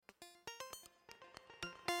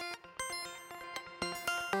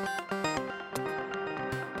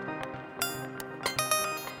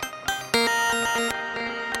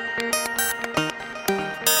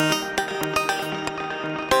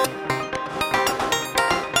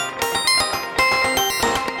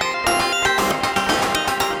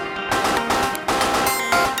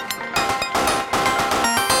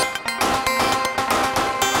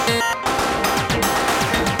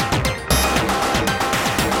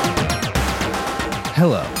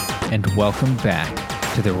Hello, and welcome back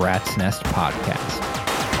to the Rat's Nest Podcast.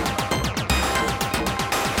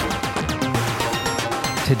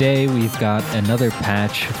 Today we've got another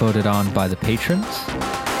patch voted on by the patrons.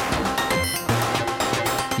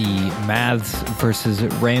 The Maths versus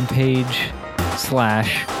Rampage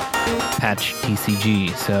slash patch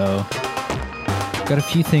TCG. So, got a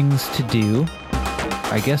few things to do.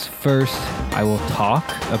 I guess first I will talk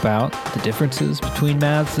about the differences between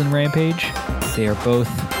Maths and Rampage. They are both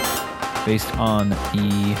based on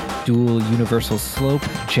the dual universal slope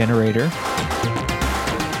generator.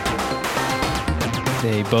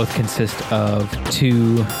 They both consist of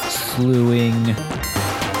two slewing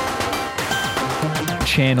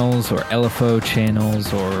channels or LFO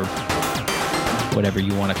channels or whatever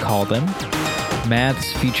you want to call them.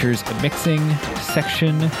 Maths features a mixing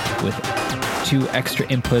section with two extra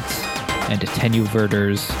inputs and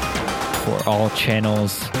attenuverters for all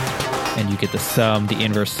channels. And you get the sum, the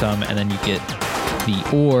inverse sum, and then you get the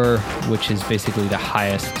OR, which is basically the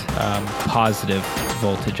highest positive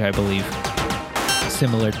voltage, I believe,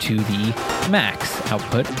 similar to the max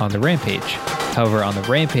output on the Rampage. However, on the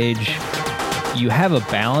Rampage, you have a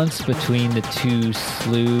balance between the two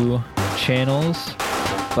slew channels,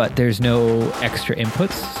 but there's no extra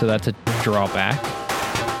inputs, so that's a drawback.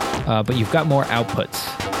 But you've got more outputs.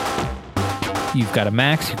 You've got a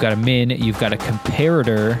max, you've got a min, you've got a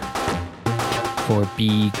comparator for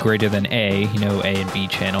B greater than A, A and B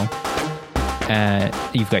channel.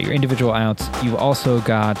 You've got your individual outs. You've also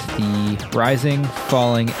got the rising,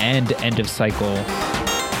 falling, and end of cycle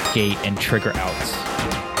gate and trigger outs,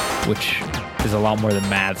 which is a lot more than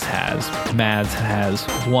Maths has. Maths has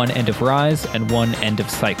one end of rise and one end of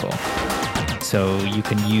cycle. So you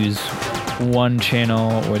can use one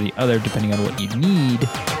channel or the other depending on what you need,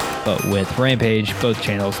 but with Rampage, both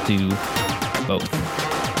channels do both.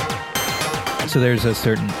 So there's a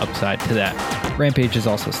certain upside to that. Rampage is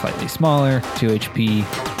also slightly smaller, 2 HP.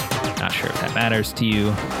 Not sure if that matters to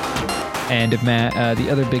you. And the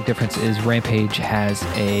other big difference is Rampage has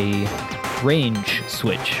a range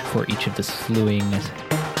switch for each of the slewing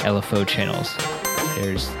LFO channels.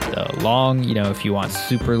 There's the long, if you want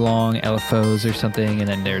super long LFOs or something, and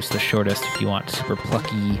then there's the shortest if you want super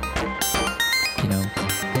plucky,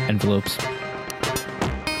 envelopes.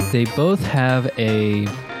 They both have a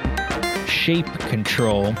shape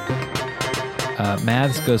control.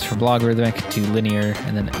 Maths goes from logarithmic to linear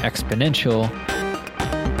and then exponential.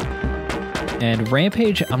 And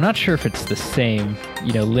Rampage, I'm not sure if it's the same.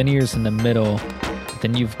 Linear's in the middle.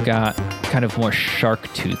 Then you've got kind of more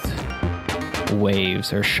shark tooth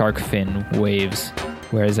waves or shark fin waves.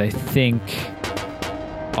 Whereas I think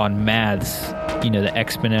on Maths, the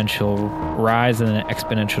exponential rise and the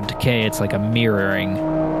exponential decay, it's like a mirroring.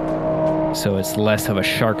 So it's less of a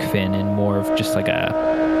shark fin and more of just like a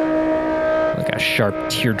sharp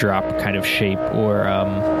teardrop kind of shape, or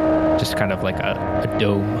just kind of like a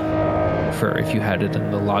dome for if you had it in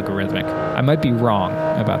the logarithmic. I might be wrong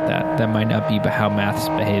about that. That might not be how Maths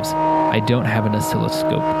behaves. I don't have an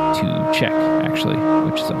oscilloscope to check, actually,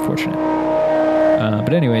 which is unfortunate.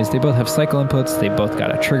 But anyways, they both have cycle inputs. They both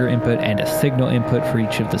got a trigger input and a signal input for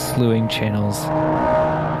each of the slewing channels.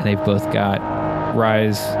 And they've both got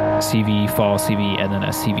rise CV, fall CV, and then a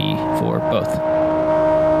CV for both.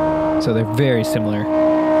 So they're very similar,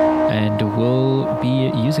 and we'll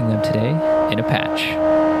be using them today in a patch.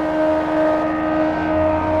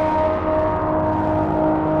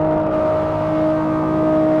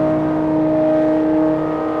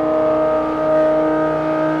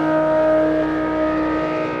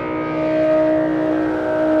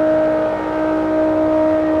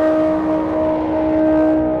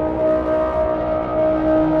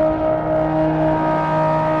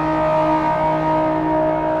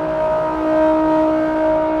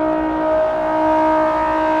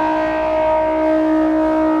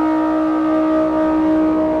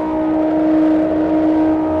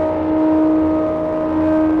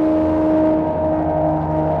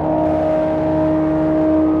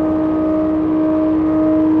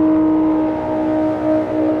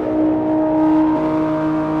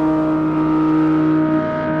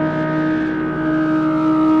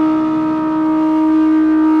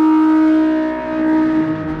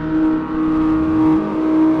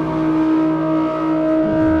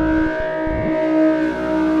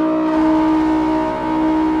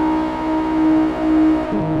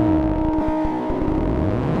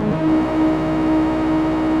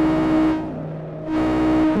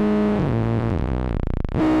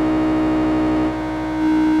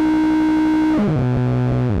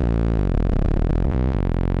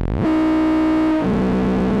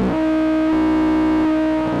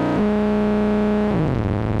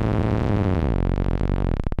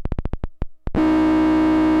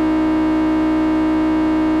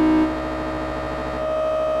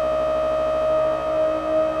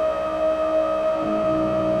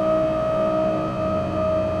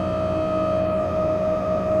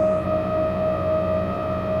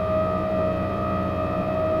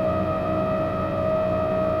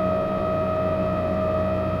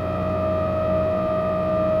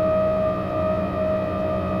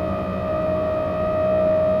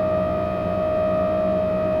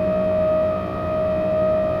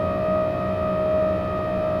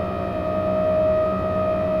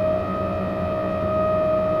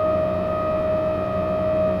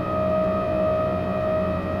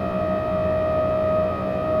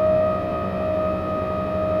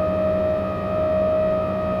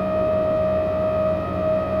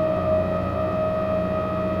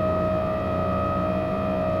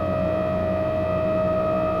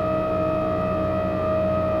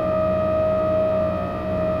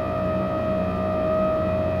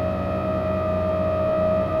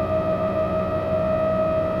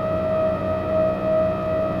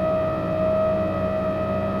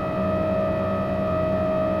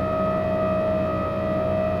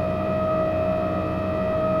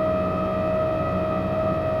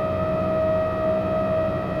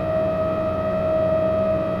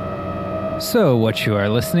 So what you are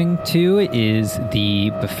listening to is the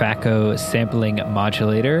Bufacco sampling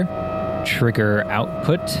modulator trigger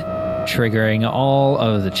output, triggering all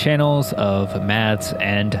of the channels of Mads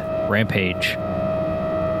and Rampage.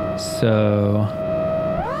 So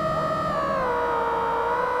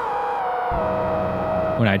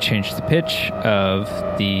when I change the pitch of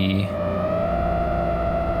the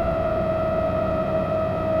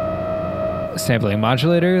sampling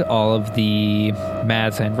modulator, all of the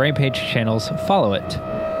Mads and Rampage channels follow it.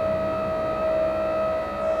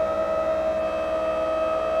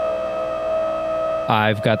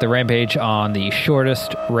 I've got the Rampage on the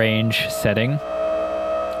shortest range setting.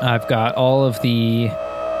 I've got all of the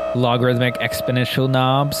logarithmic exponential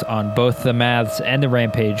knobs on both the Mads and the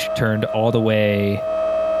Rampage turned all the way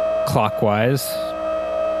clockwise.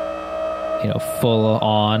 Full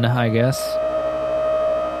on, I guess.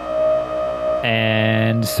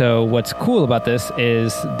 And so what's cool about this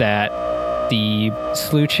is that the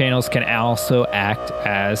slew channels can also act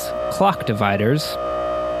as clock dividers.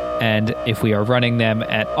 And if we are running them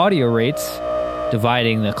at audio rates,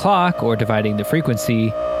 dividing the clock or dividing the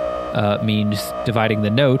frequency means dividing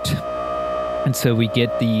the note. And so we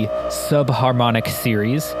get the subharmonic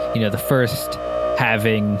series, the first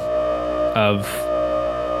halving of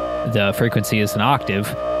the frequency is an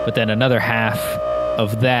octave, but then another half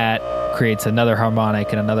of that creates another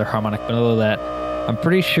harmonic and another harmonic below that. I'm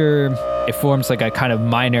pretty sure it forms like a kind of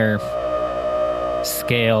minor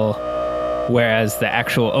scale, whereas the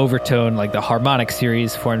actual overtone, like the harmonic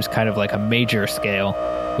series, forms kind of like a major scale,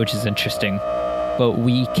 which is interesting. But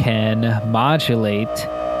we can modulate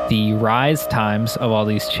the rise times of all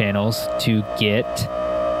these channels to get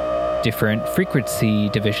different frequency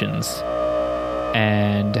divisions.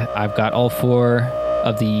 And I've got all four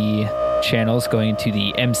of the channels going to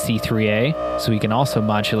the MC3A, so we can also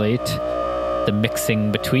modulate the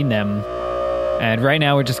mixing between them. And right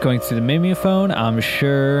now we're just going through the mimeophone. I'm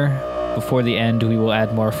sure before the end we will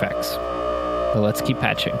add more effects. But let's keep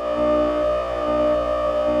patching.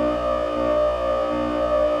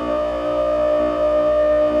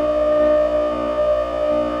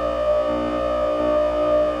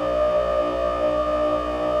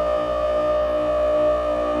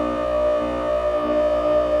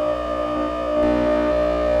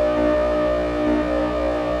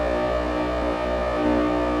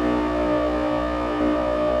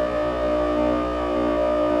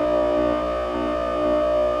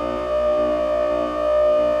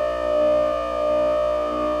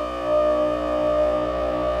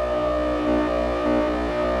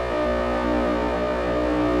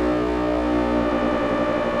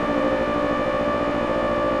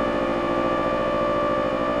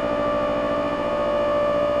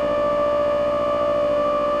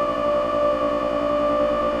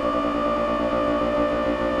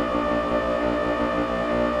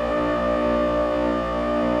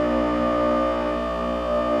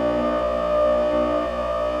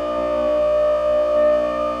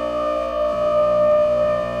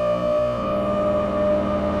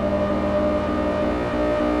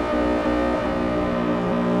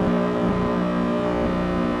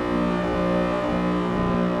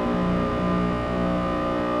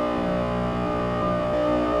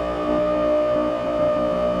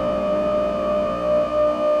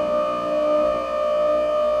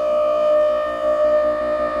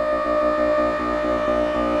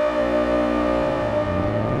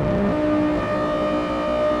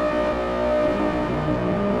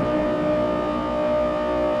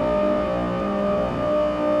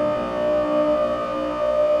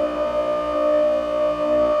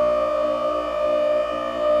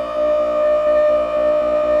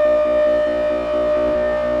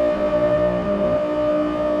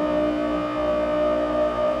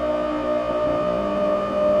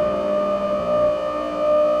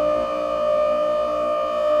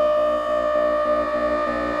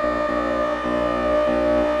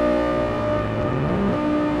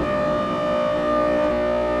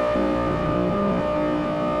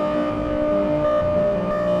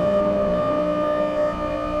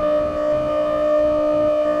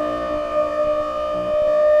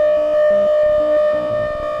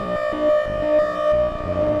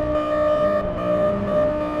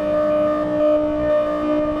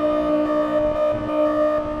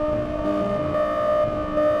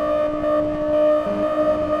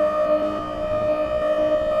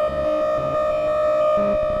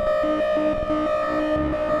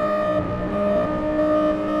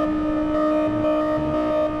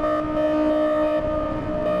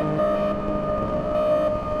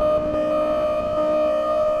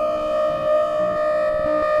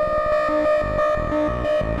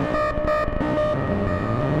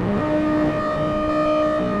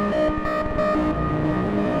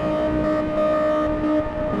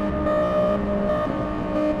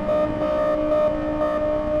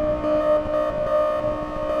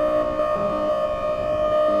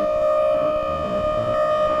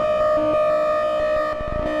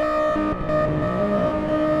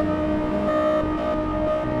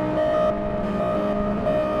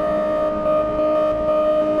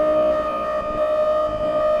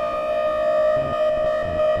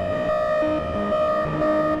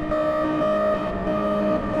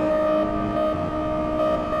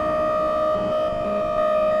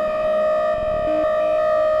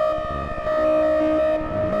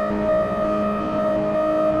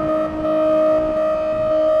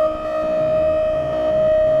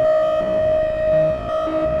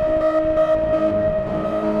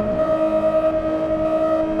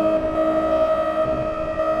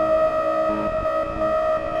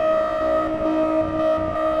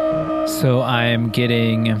 So I'm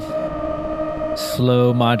getting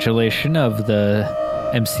slow modulation of the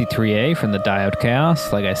MC3A from the diode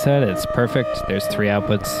chaos. Like I said, it's perfect. There's 3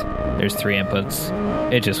 outputs, there's 3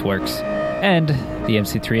 inputs. It just works. And the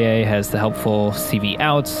MC3A has the helpful CV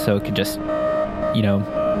outs, so it can just,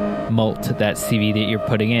 mult that CV that you're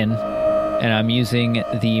putting in. And I'm using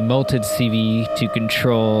the multed CV to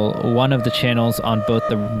control one of the channels on both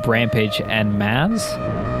the Rampage and Maths.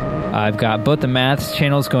 I've got both the Maths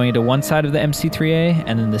channels going into one side of the MC3A,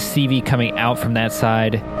 and then the CV coming out from that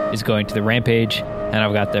side is going to the Rampage. And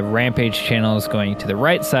I've got the Rampage channels going to the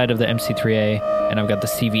right side of the MC3A, and I've got the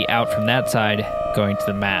CV out from that side going to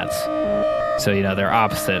the Maths. So, they're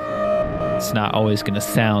opposite. It's not always going to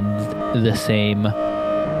sound the same.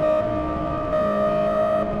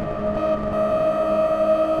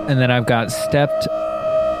 And then I've got stepped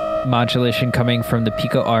modulation coming from the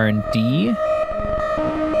Pico R&D,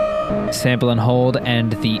 sample and hold,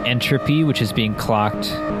 and the entropy, which is being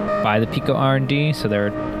clocked by the Pico R&D, so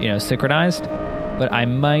they're, synchronized. But I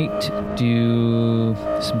might do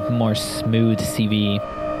some more smooth CV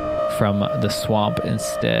from the Swamp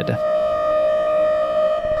instead.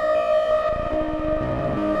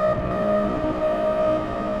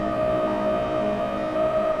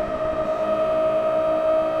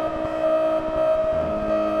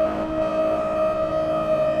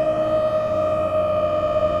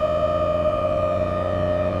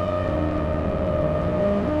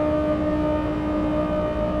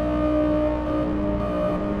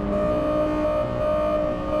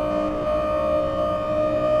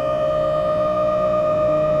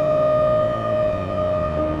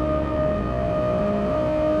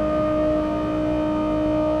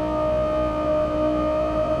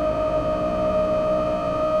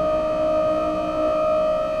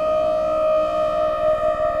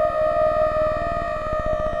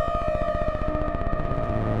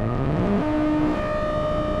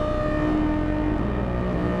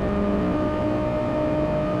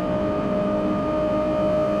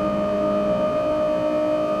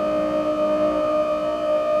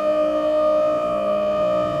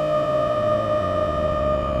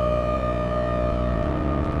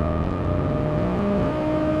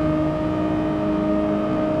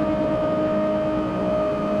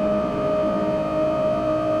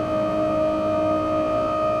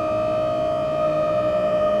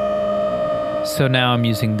 So now I'm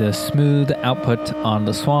using the smooth output on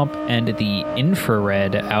the Swamp and the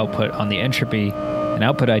infrared output on the entropy. An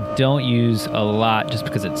output I don't use a lot just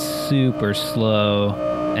because it's super slow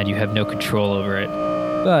and you have no control over it.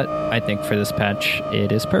 But I think for this patch,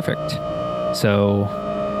 it is perfect. So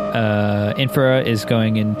infra is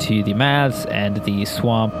going into the Maths, and the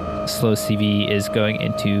Swamp slow CV is going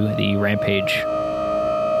into the Rampage.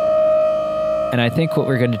 And I think what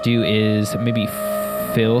we're going to do is maybe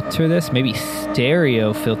filter this, maybe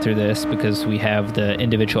stereo filter this, because we have the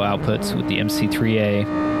individual outputs with the MC3A.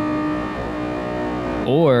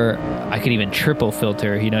 Or I could even triple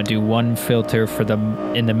filter, do one filter for them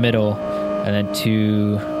in the middle and then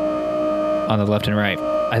 2 on the left and right.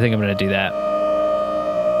 I think I'm going to do that.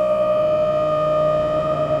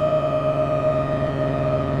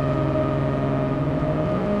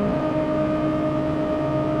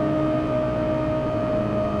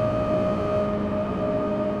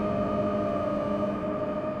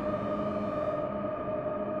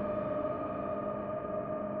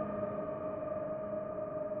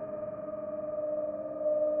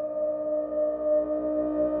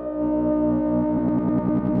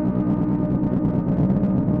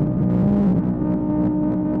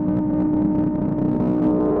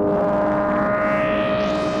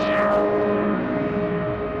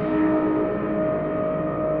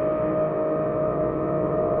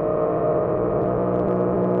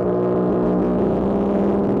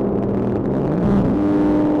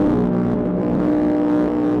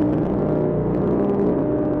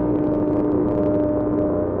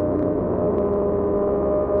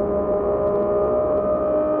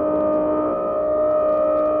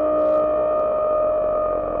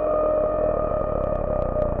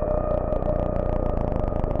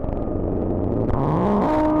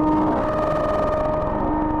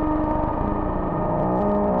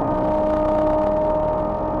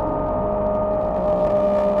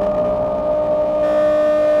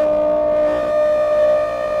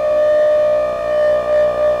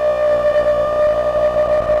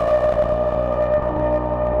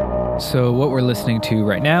 So what we're listening to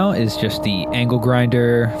right now is just the angle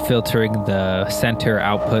grinder filtering the center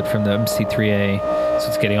output from the MC3A. So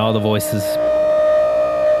it's getting all the voices.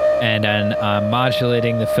 And then I'm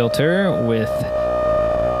modulating the filter with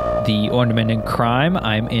the Ornament and Crime.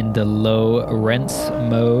 I'm in the low rents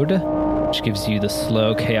mode. which gives you the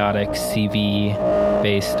slow, chaotic CV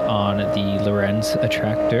based on the Lorenz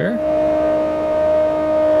attractor.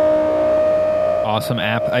 Awesome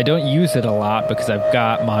app. I don't use it a lot because I've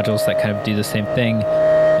got modules that kind of do the same thing,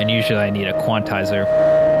 and usually I need a quantizer.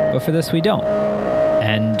 But for this, we don't.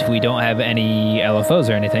 And we don't have any LFOs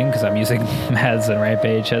or anything because I'm using Mads and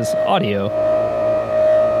Rampage as audio.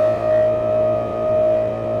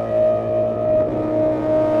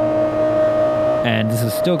 And this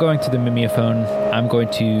is still going through the Mimeophone. I'm going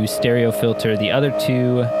to stereo filter the other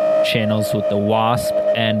two channels with the WASP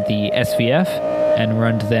and the SVF and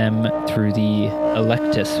run them through the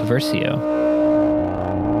Electus Versio.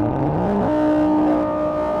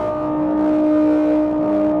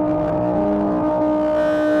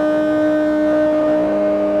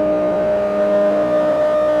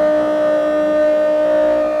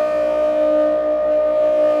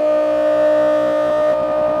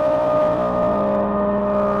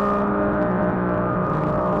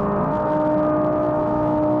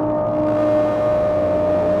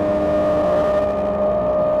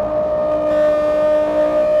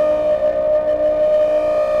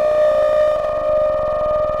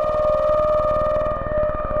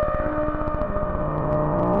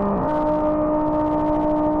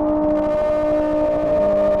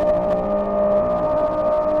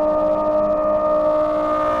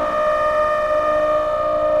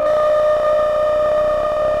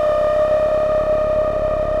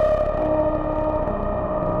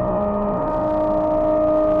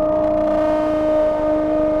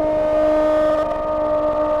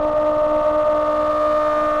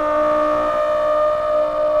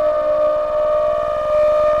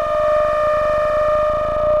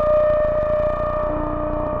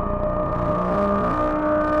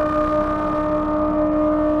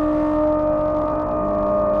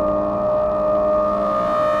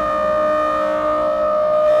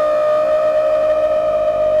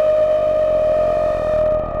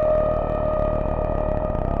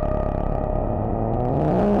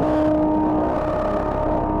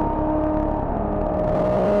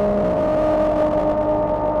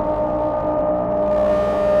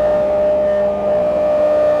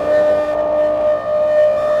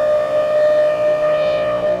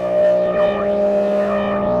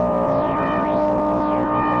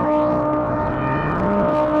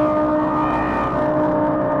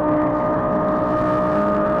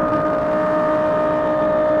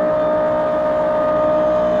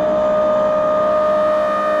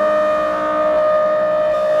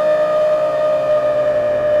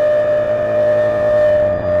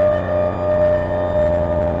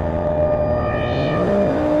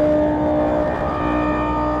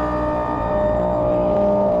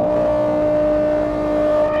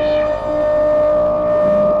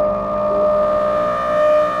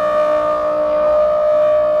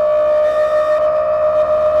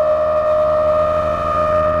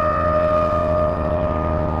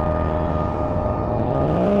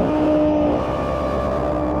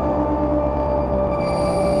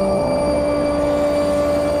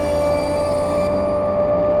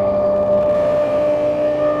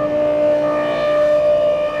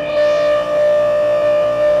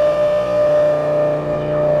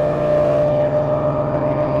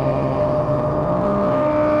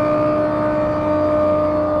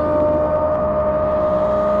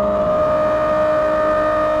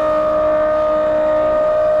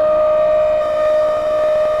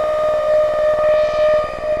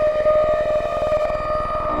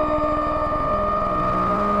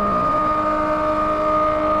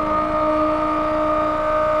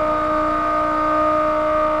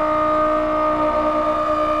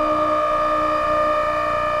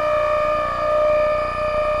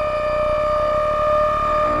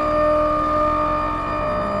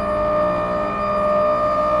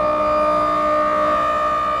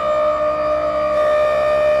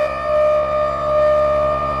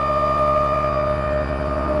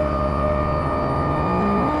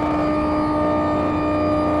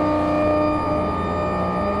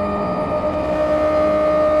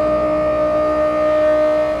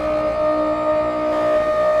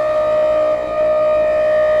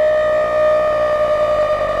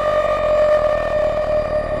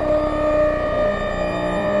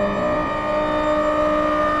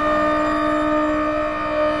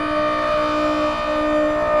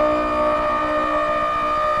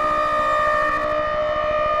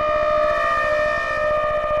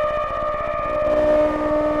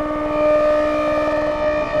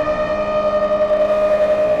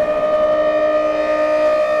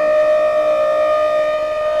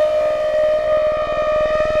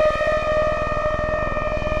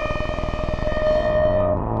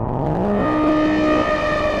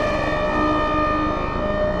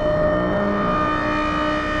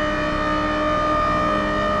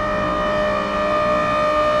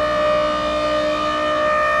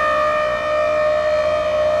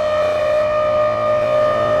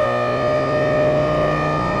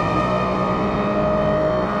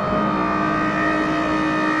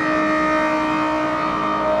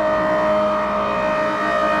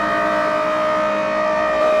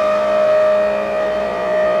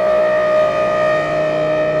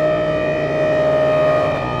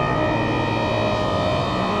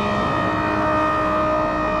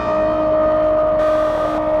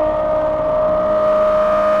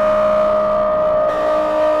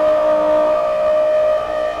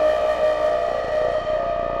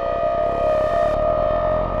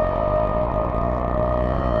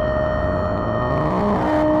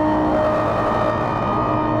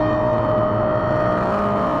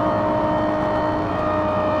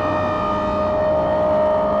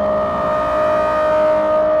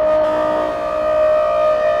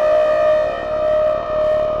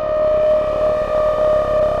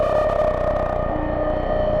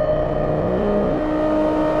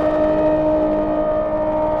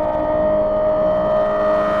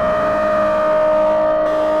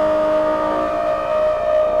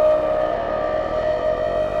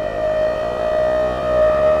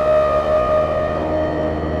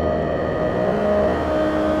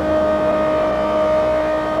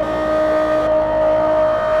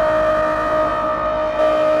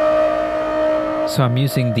 So I'm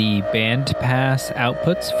using the band pass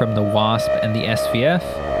outputs from the Wasp and the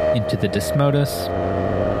SVF into the Desmodus,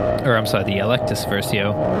 the Electus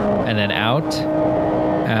Versio, and then out.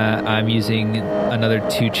 I'm using another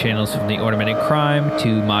 2 channels from the Ornamented Crime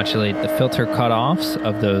to modulate the filter cutoffs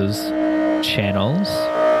of those channels.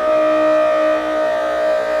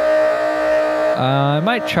 I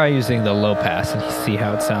might try using the low pass and see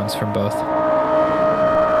how it sounds from both.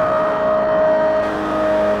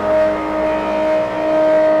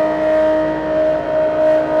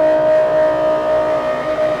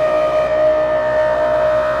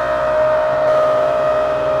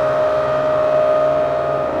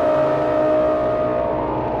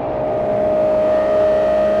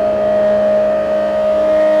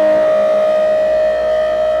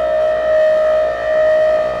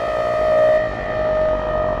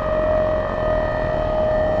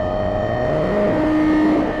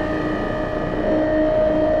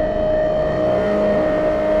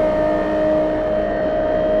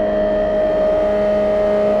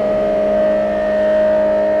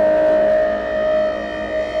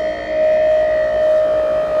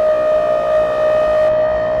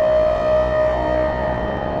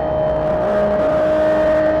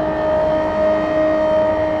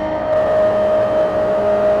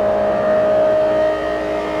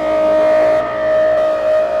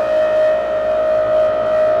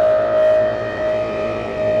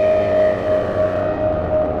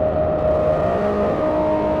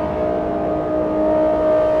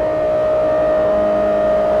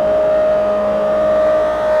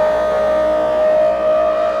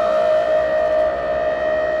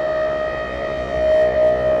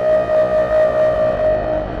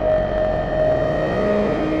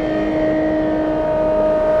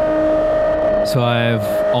 So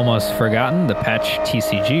I've almost forgotten the patch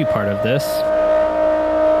TCG part of this.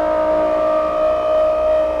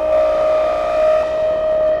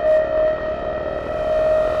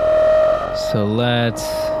 So let's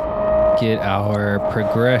get our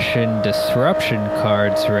progression disruption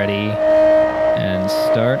cards ready and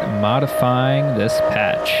start modifying this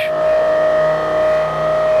patch.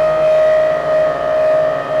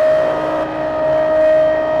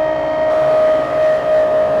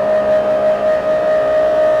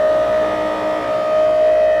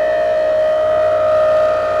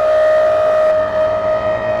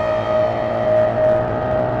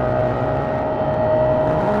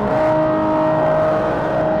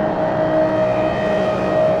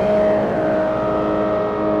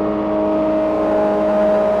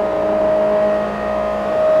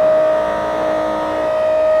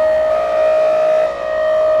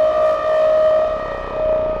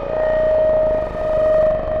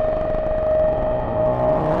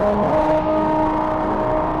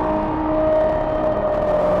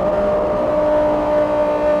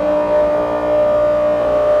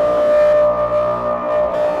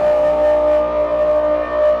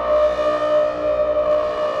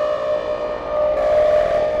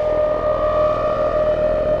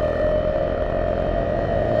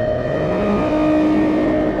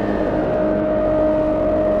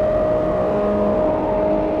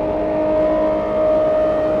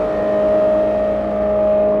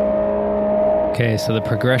 Okay, so the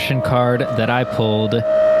progression card that I pulled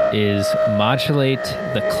is modulate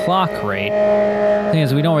the clock rate. The thing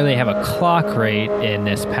is, we don't really have a clock rate in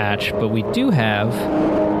this patch, but we do have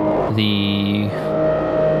the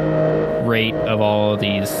rate of all of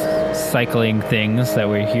these cycling things that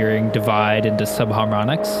we're hearing divide into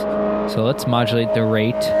subharmonics. So let's modulate the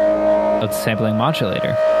rate of the sampling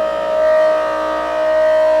modulator.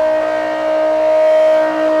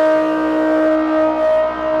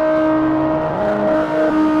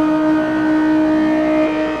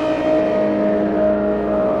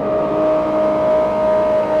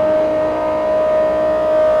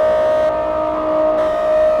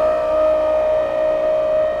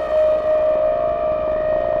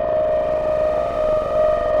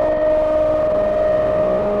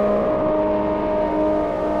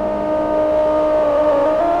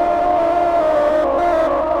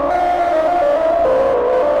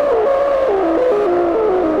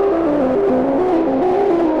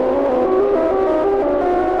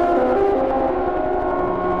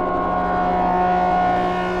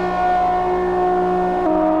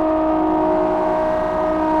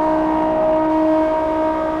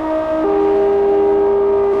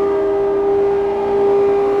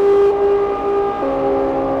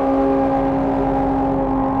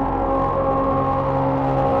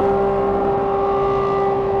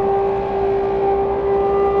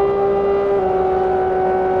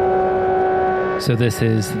 So this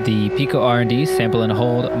is the Pico R&D sample and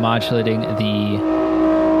hold modulating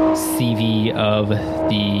the CV of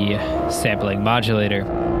the sampling modulator.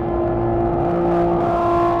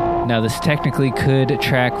 Now this technically could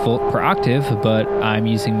track volt per octave, but I'm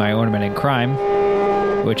using my ornament in crime,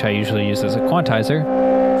 which I usually use as a quantizer,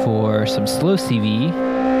 for some slow CV,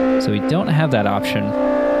 so we don't have that option.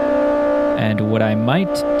 And what I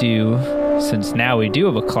might do, since now we do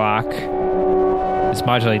have a clock, is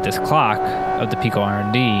modulate this clock of the Pico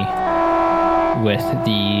R&D with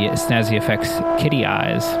the Snazzy Effects Kitty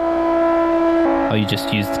Eyes. You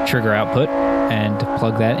just use the trigger output and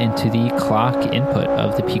plug that into the clock input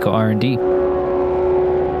of the Pico R&D.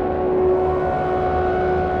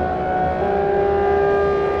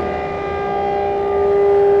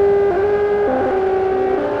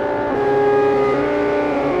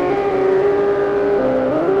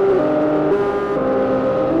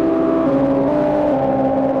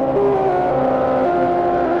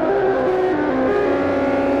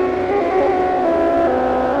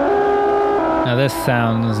 Now this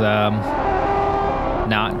sounds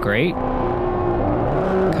not great.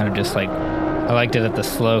 Kind of just like, I liked it at the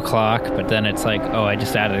slow clock, but then it's like, oh, I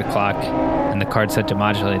just added a clock and the card said to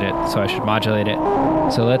modulate it, so I should modulate it.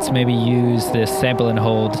 So let's maybe use this sample and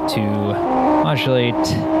hold to modulate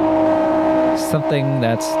something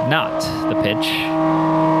that's not the pitch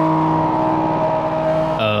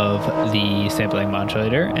of the sampling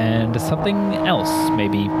modulator and something else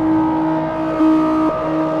maybe.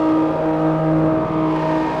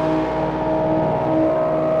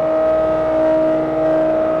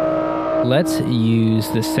 Let's use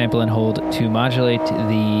this sample and hold to modulate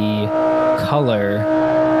the color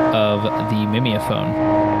of the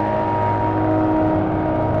mimeophone.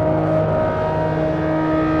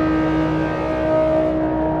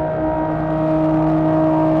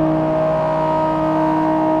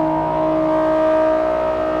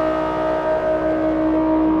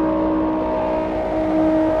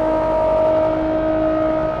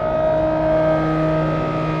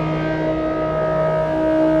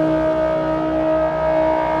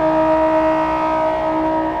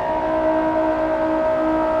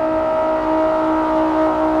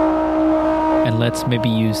 And let's maybe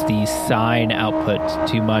use the sine output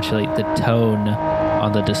to modulate the tone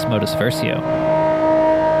on the Desmodus Versio.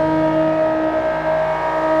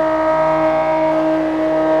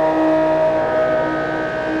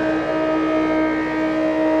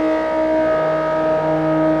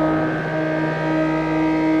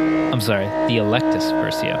 I'm sorry, the Electus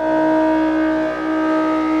Versio.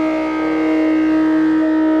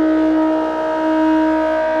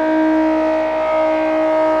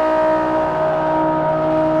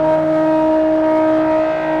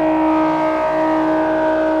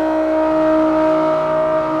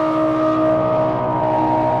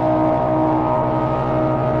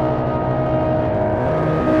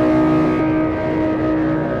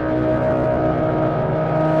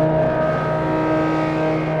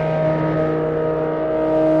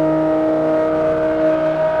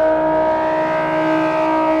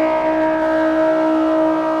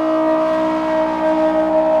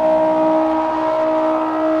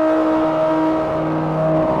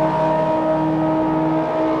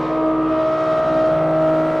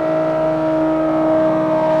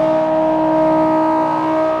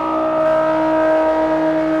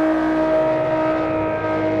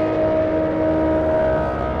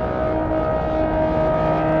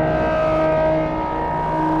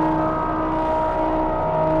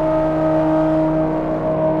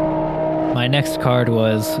 My next card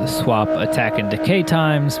was swap attack and decay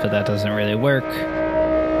times, but that doesn't really work.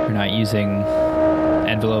 We're not using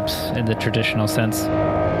envelopes in the traditional sense.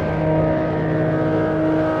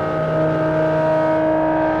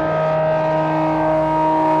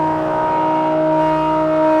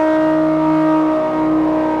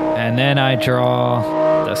 And then I draw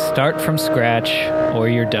the start from scratch or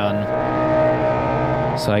you're done.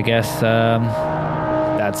 So I guess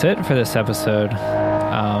that's it for this episode.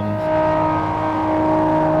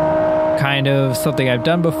 Kind of something I've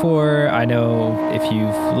done before. I know if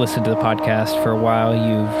you've listened to the podcast for a while,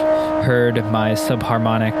 you've heard my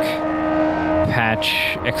subharmonic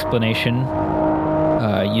patch explanation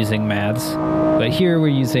using maths. But here we're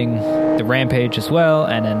using the Rampage as well,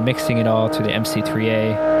 and then mixing it all through the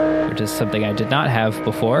MC3A, which is something I did not have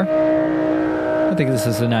before. I think this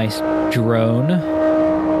is a nice drone.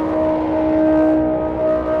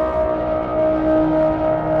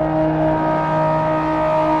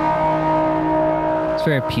 It's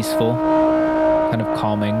very peaceful, kind of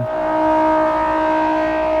calming.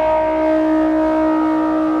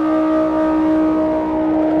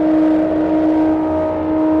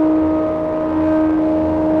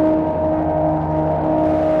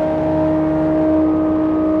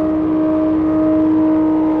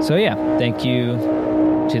 So yeah, thank you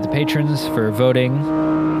to the patrons for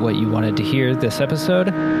voting what you wanted to hear this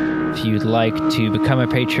episode. If you'd like to become a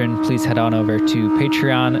patron, please head on over to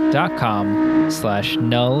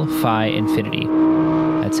patreon.com/nullphi-infinity.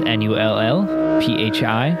 That's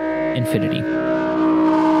NULLPHI Infinity.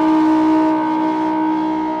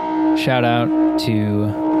 Shout out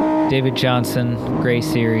to David Johnson, Gray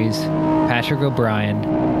Series, Patrick O'Brien,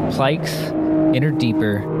 Plykes, Inner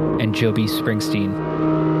Deeper, and Joby Springsteen.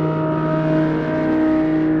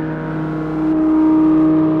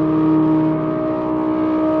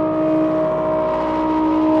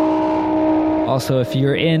 Also, if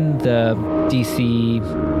you're in the DC,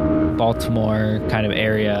 Baltimore kind of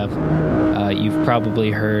area, you've probably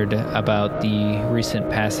heard about the recent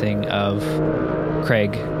passing of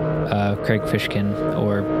Craig Fishkin,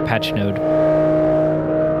 or Patchnode.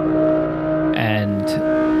 And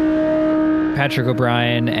Patrick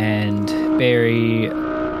O'Brien and Barry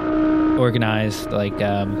organized like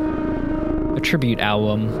a tribute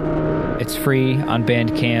album. It's free on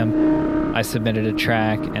Bandcamp. I submitted a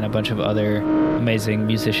track, and a bunch of other amazing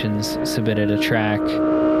musicians submitted a track.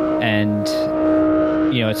 And,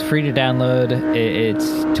 it's free to download.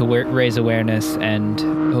 It's to raise awareness, and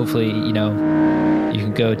hopefully, you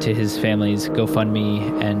can go to his family's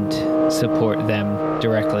GoFundMe and support them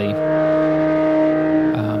directly.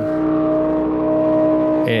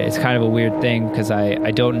 It's kind of a weird thing because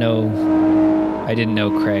I didn't know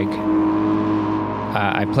Craig.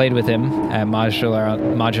 I played with him at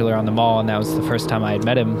Modular on the Mall, and that was the first time I had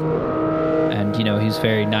met him. And, he was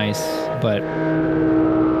very nice, but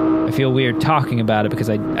I feel weird talking about it because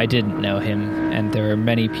I didn't know him, and there are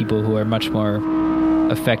many people who are much more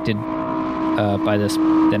affected by this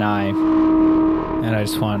than I. And I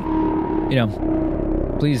just want,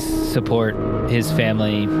 please support his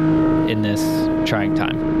family in this trying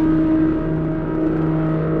time.